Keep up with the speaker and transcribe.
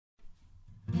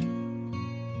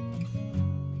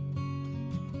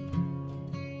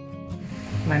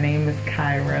My name is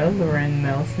Kyra Loren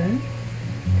Nelson,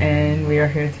 and we are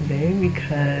here today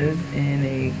because in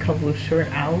a couple of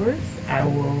short hours I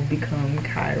will become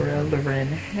Kyra Loren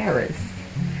Harris,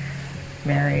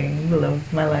 marrying the love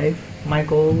of my life,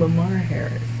 Michael Lamar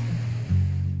Harris.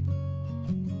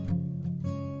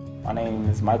 My name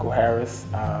is Michael Harris.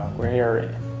 We're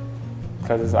here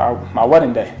because it's my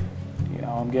wedding day. You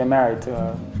know, I'm getting married to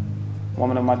a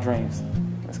woman of my dreams.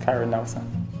 It's Kyra Nelson.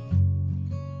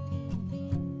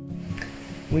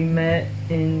 We met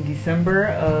in December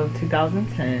of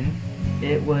 2010.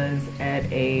 It was at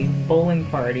a bowling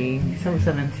party, December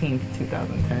 17th,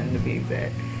 2010 to be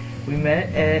exact. We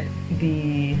met at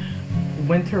the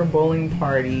winter bowling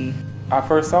party. I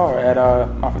first saw her at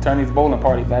my fraternity's bowling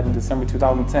party back in December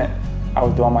 2010. I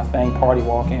was doing my thing, party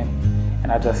walking,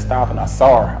 and I just stopped and I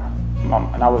saw her.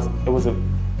 And it was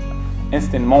an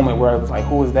instant moment where I was like,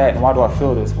 who is that and why do I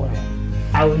feel this way?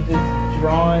 I was just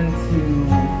drawn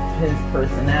to his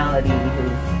personality,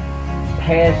 his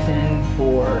passion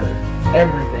for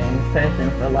everything, his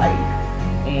passion for life.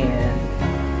 And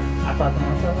I thought to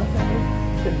myself, I said,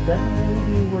 this could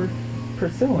definitely be worth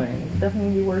pursuing. It's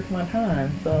definitely be worth my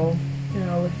time. So, you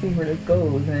know, let's see where this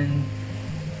goes.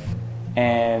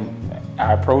 And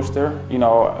I approached her. You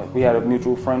know, we had a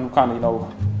mutual friend who kind of, you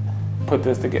know, put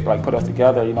us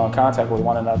together, you know, in contact with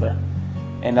one another.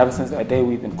 And ever since that day,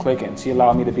 we've been clicking. She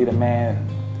allowed me to be the man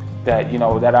that, you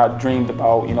know, that I dreamed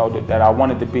about, you know, that I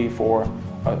wanted to be for,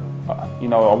 you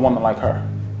know, a woman like her.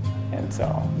 And so,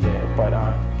 yeah, but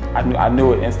I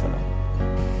knew it instantly.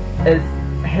 As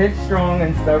headstrong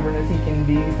and stubborn as he can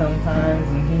be sometimes,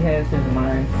 when he has his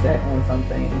mind set on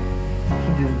something,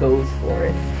 he just goes for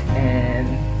it. And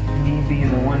me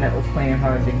being the one that was playing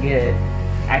hard to get,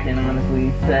 I can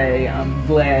honestly say I'm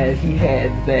glad he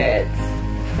had that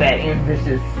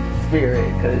ambitious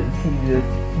spirit, because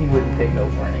he wouldn't take no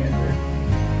for an answer.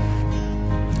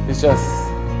 It's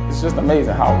just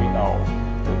amazing how, you know,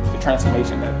 the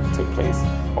transformation that took place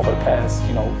over the past,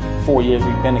 you know, 4 years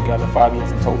we've been together, 5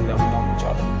 years in total that we've known each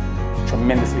other.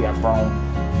 Tremendously, I've grown.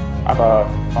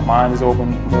 My mind is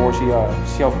open more. She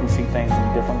helps me see things in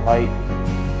a different light.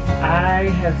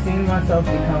 I have seen myself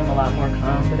become a lot more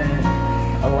confident,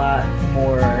 a lot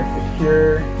more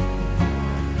secure.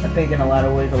 I think in a lot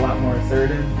of ways a lot more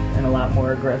assertive and a lot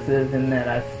more aggressive, in that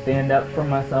I stand up for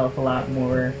myself a lot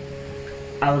more.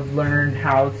 I've learned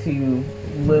how to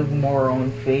live more on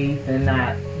faith and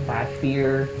not by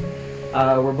fear.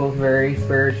 We're both very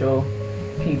spiritual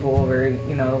people,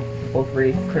 both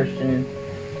raised Christian,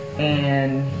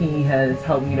 and he has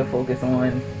helped me to focus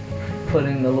on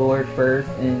putting the Lord first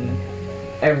in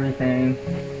everything,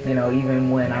 you know, even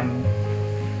when I'm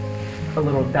a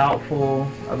little doubtful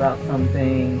about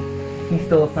something, he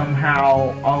still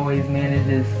somehow always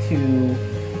manages to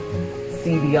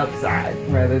see the upside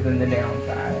rather than the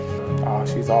downside. Oh,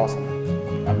 she's awesome,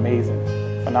 amazing,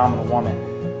 phenomenal woman,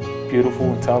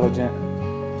 beautiful, intelligent,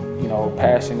 you know,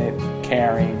 passionate,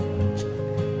 caring,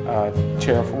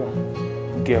 cheerful,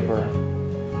 giver,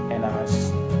 and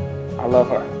I love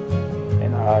her.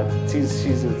 And she's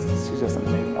just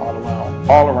amazing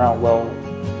all around well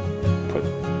put.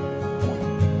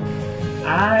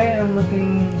 I am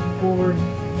looking forward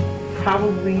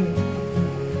probably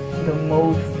the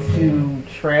most to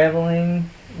traveling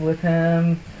with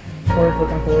him. Of course,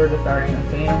 looking forward to starting a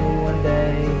family one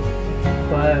day,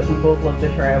 but we both love to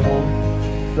travel,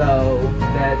 so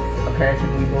that's a passion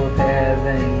we both have,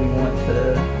 and we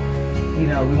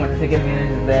want to take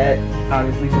advantage of that,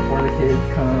 obviously, before the kids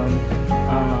come.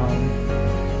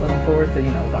 Looking forward to,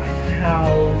 buying a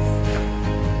house.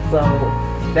 So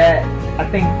I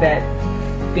think that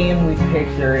family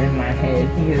picture in my head,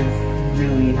 he has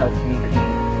really helped me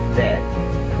paint that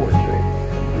portrait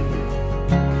completely.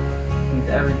 He's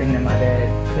everything that my dad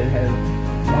could have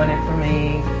wanted for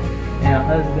me, and a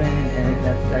husband, and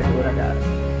that's exactly what I got.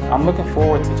 I'm looking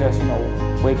forward to just,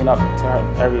 waking up to her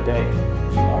every day,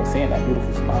 seeing that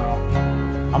beautiful smile.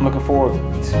 I'm looking forward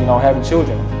to, having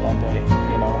children one day,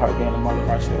 her being the mother of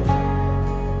our children.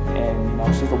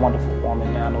 And, she's a wonderful woman,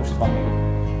 and I know she's going to make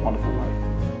a wonderful wife.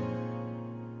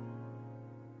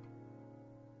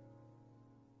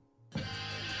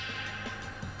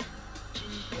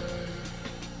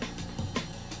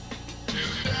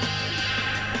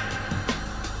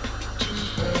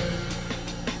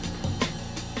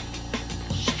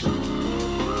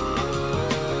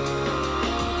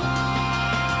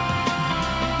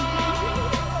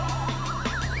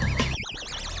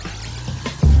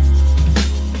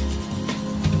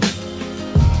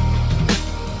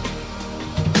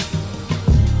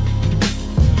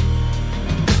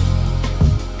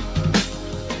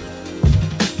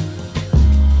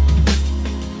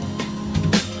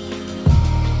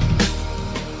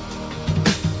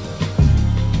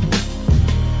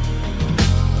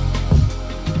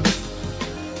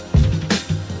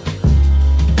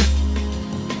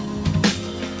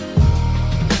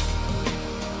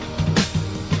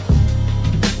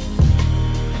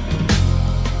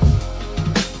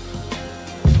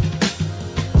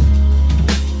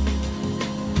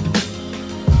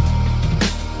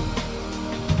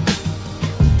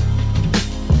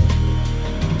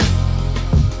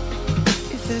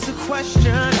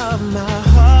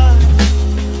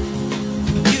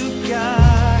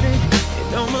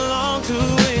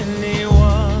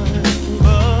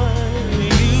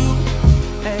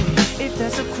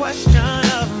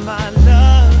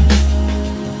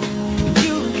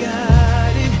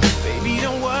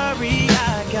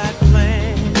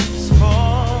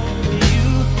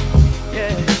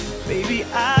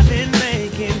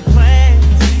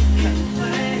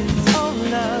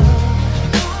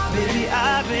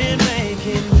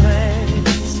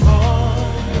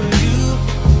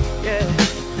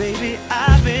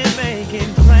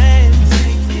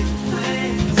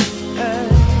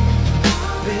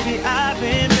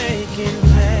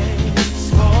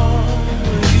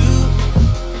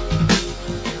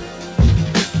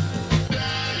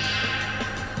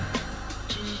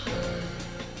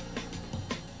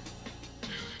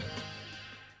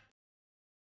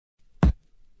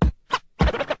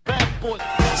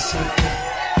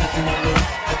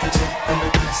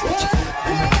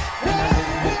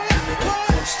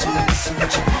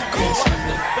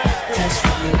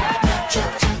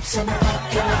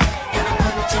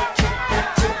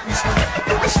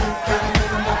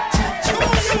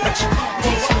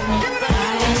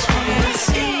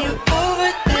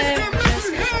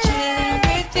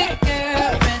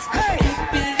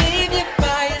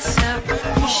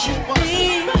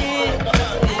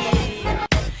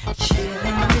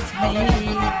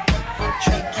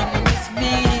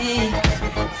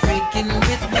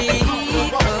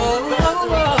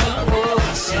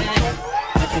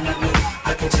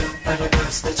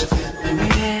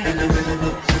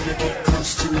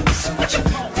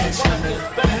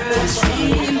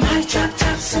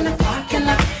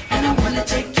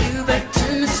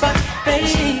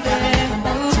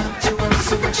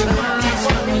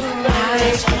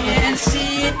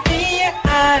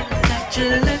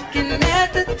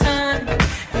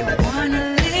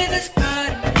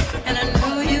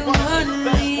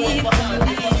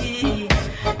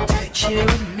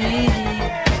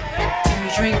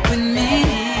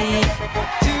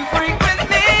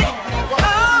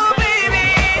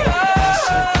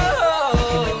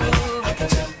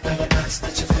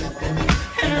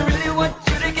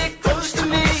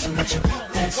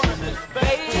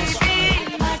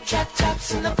 Baby, my drop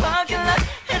tops in the